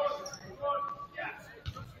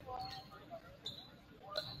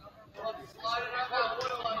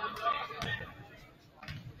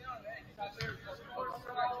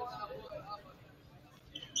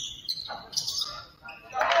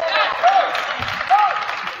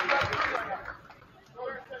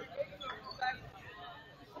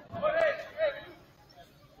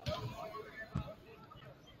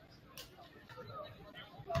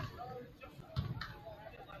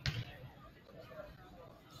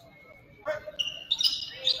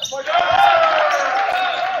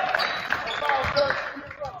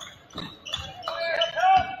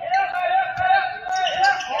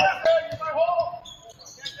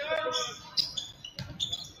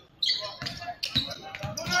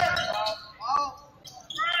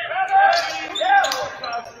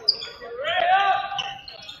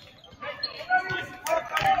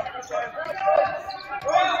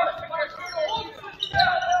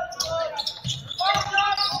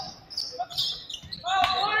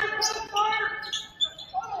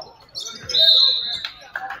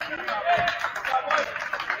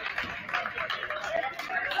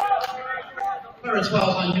 Clearance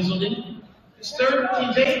fouls on Hazelden. His third,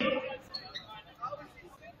 team 8.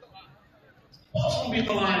 Boston will be at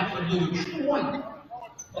the line for the Blue, shooting 1,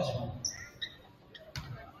 +1.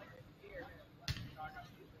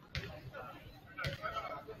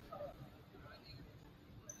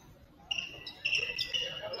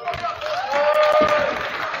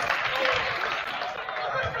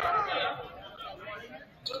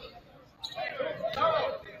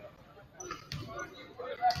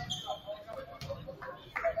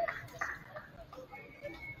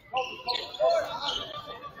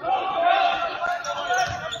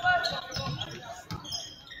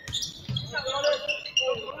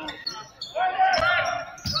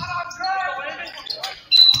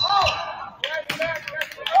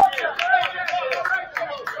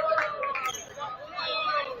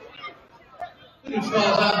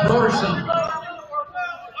 Fouls on Broderson.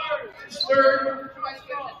 His third.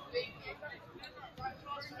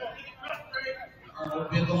 Will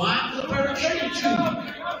be at the line for the third, shooting 2.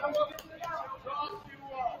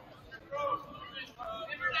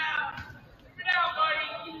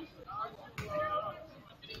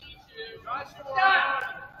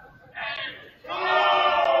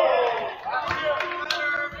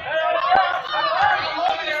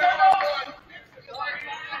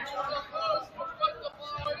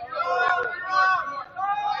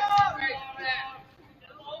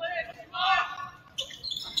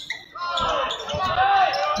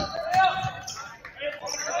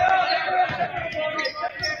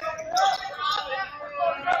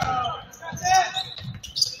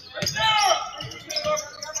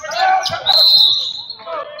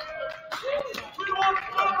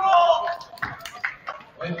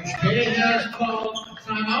 Whitefish has called a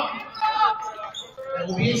timeout. That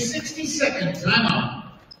will be a 60-second timeout.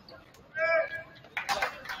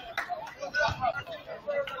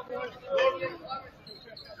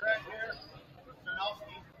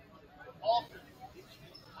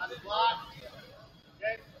 On the block.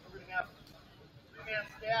 Okay, we're going to have 3-man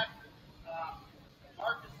stack.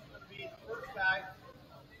 Marcus is going to be the first guy.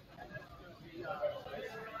 And then it's going to be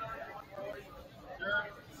Dirk.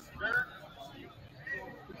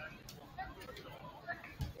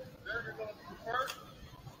 You're going to be first.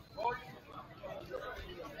 Cody.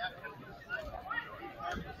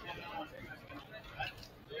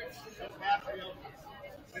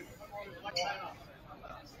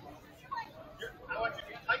 I want you to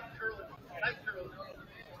tight curl it.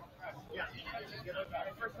 Yeah. Get up there.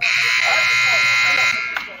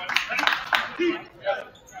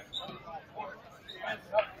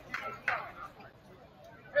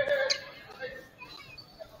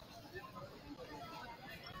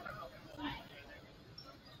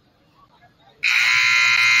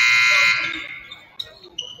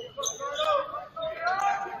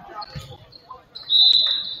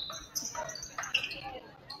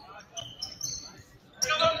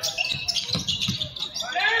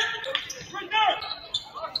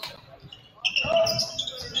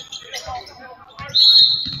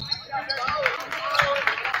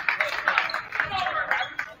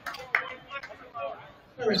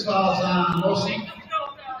 Clearance fouls on Rossi.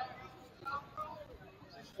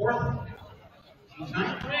 Fourth. Team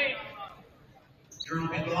 9. Dern will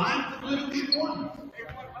be at the line for the Blue, shooting 1.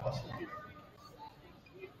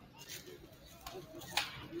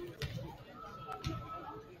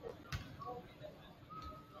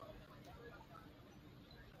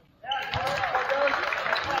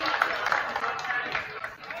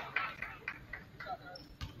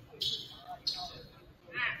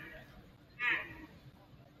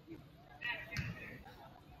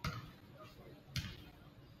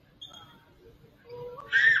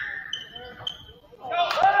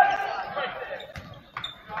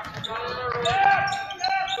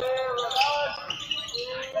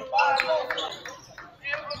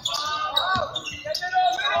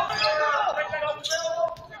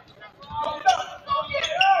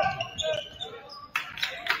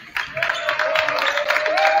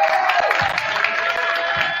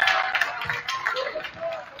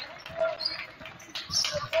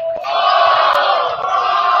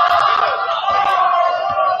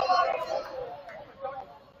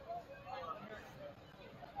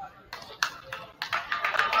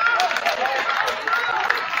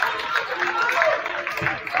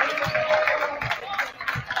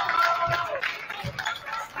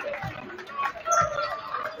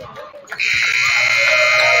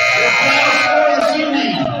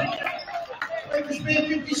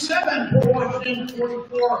 June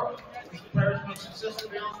 44. Which the Pirates must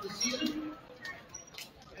successfully balance the season.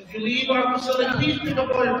 As you leave our facility, please pick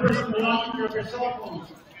up all your personal belongings, your cell phones,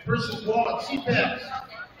 purses, wallets, CPAPs,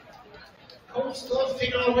 coats, gloves, take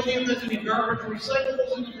it all with you. If there's any garbage or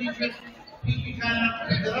recyclables in the bleachers, please be kind enough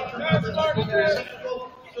to pick it up and put it in the recyclable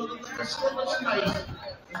so that the facility looks nice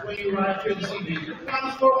when you arrive here this evening. Your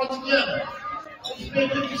final score once again. It's May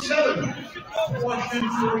 57, Washington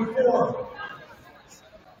 44.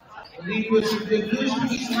 We'll leave you with some good news from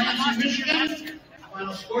East Lansing, Michigan.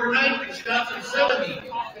 Final score tonight, Wisconsin 70,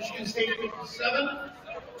 Michigan State 57.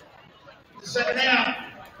 The second half,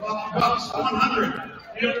 Bucks 100,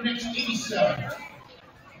 New York Knicks 87.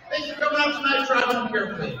 Thanks for coming out tonight. Drive home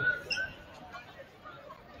carefully.